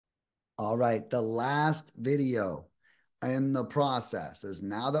All right, the last video in the process is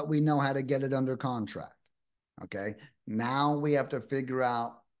now that we know how to get it under contract, okay? Now we have to figure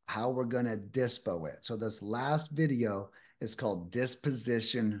out how we're going to dispo it. So this last video is called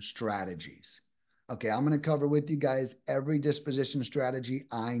Disposition Strategies. Okay, I'm going to cover with you guys every disposition strategy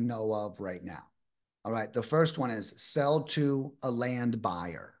I know of right now. All right, the first one is sell to a land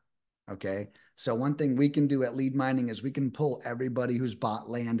buyer. Okay, so one thing we can do at Lead Mining is we can pull everybody who's bought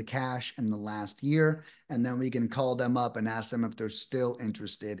land cash in the last year, and then we can call them up and ask them if they're still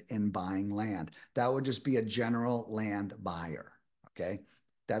interested in buying land. That would just be a general land buyer. Okay,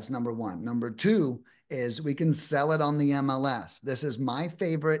 that's number one. Number two is we can sell it on the MLS. This is my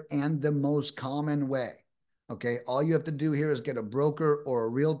favorite and the most common way. Okay, all you have to do here is get a broker or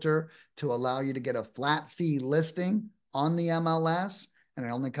a realtor to allow you to get a flat fee listing on the MLS, and it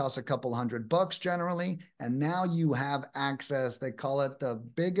only costs a couple $100 generally. And now you have access. They call it the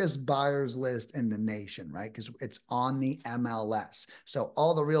biggest buyers list in the nation, right? Because it's on the MLS. So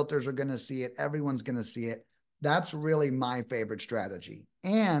all the realtors are going to see it. Everyone's going to see it. That's really my favorite strategy.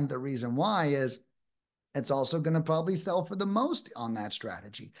 And the reason why is it's also going to probably sell for the most on that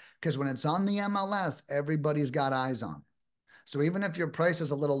strategy because when it's on the MLS, everybody's got eyes on it. So even if your price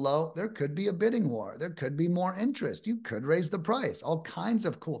is a little low, there could be a bidding war. There could be more interest. You could raise the price. All kinds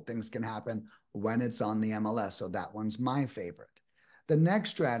of cool things can happen when it's on the MLS. So that one's my favorite. The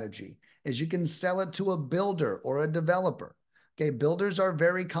next strategy is you can sell it to a builder or a developer. Okay, builders are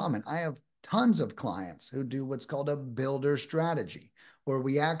very common. I have tons of clients who do what's called a builder strategy, where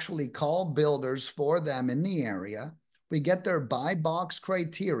we actually call builders for them in the area. We get their buy box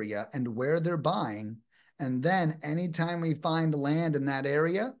criteria and where they're buying. And then anytime we find land in that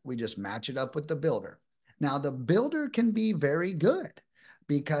area, we just match it up with the builder. Now, the builder can be very good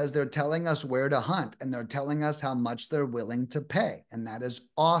because they're telling us where to hunt and they're telling us how much they're willing to pay. And that is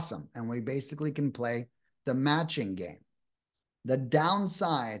awesome. And we basically can play the matching game. The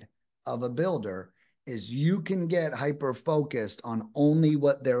downside of a builder is you can get hyper focused on only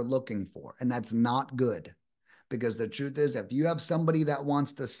what they're looking for. And that's not good because the truth is, if you have somebody that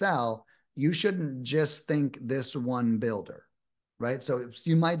wants to sell, you shouldn't just think this one builder, right? So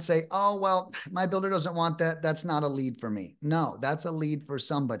you might say, oh, well, my builder doesn't want that. That's not a lead for me. No, that's a lead for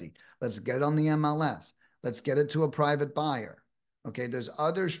somebody. Let's get it on the MLS. Let's get it to a private buyer. Okay, there's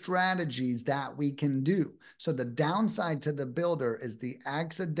other strategies that we can do. So the downside to the builder is the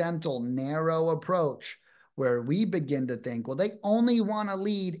accidental narrow approach where we begin to think, well, they only want to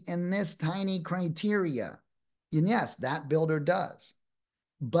lead in this tiny criteria. And yes, that builder does.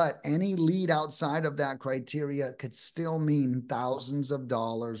 But any lead outside of that criteria could still mean thousands of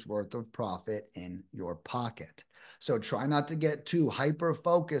dollars worth of profit in your pocket. So try not to get too hyper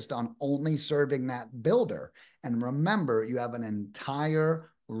focused on only serving that builder. And remember, you have an entire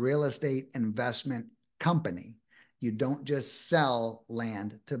real estate investment company. You don't just sell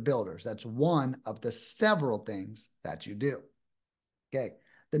land to builders. That's one of the several things that you do. Okay,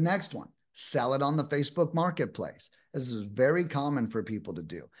 the next one, sell it on the Facebook Marketplace. This is very common for people to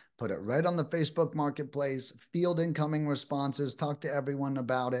do. Put it right on the Facebook Marketplace, field incoming responses, talk to everyone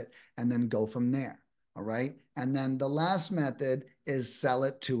about it, and then go from there. All right. And then the last method is sell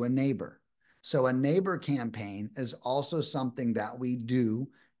it to a neighbor. So a neighbor campaign is also something that we do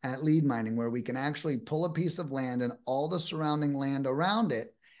at Lead Mining, where we can actually pull a piece of land and all the surrounding land around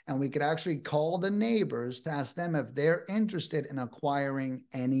it, and we could actually call the neighbors to ask them if they're interested in acquiring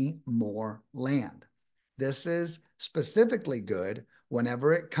any more land. This is specifically good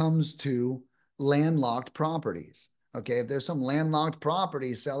whenever it comes to landlocked properties. Okay, if there's some landlocked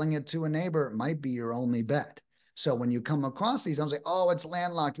property, selling it to a neighbor might be your only bet. So when you come across these, I'm like, oh, it's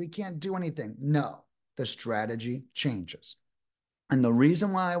landlocked, we can't do anything. No, the strategy changes. And the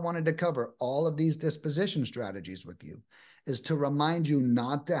reason why I wanted to cover all of these disposition strategies with you is to remind you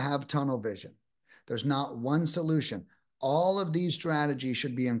not to have tunnel vision. There's not one solution. All of these strategies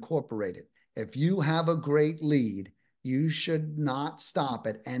should be incorporated. If you have a great lead, you should not stop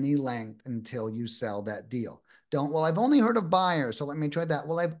at any length until you sell that deal. Don't, well, I've only heard of buyers, so let me try that.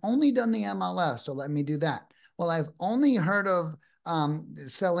 Well, I've only done the MLS, so let me do that. Well, I've only heard of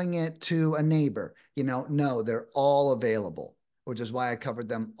selling it to a neighbor. No, they're all available, which is why I covered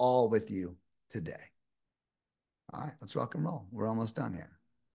them all with you today. All right, let's rock and roll. We're almost done here.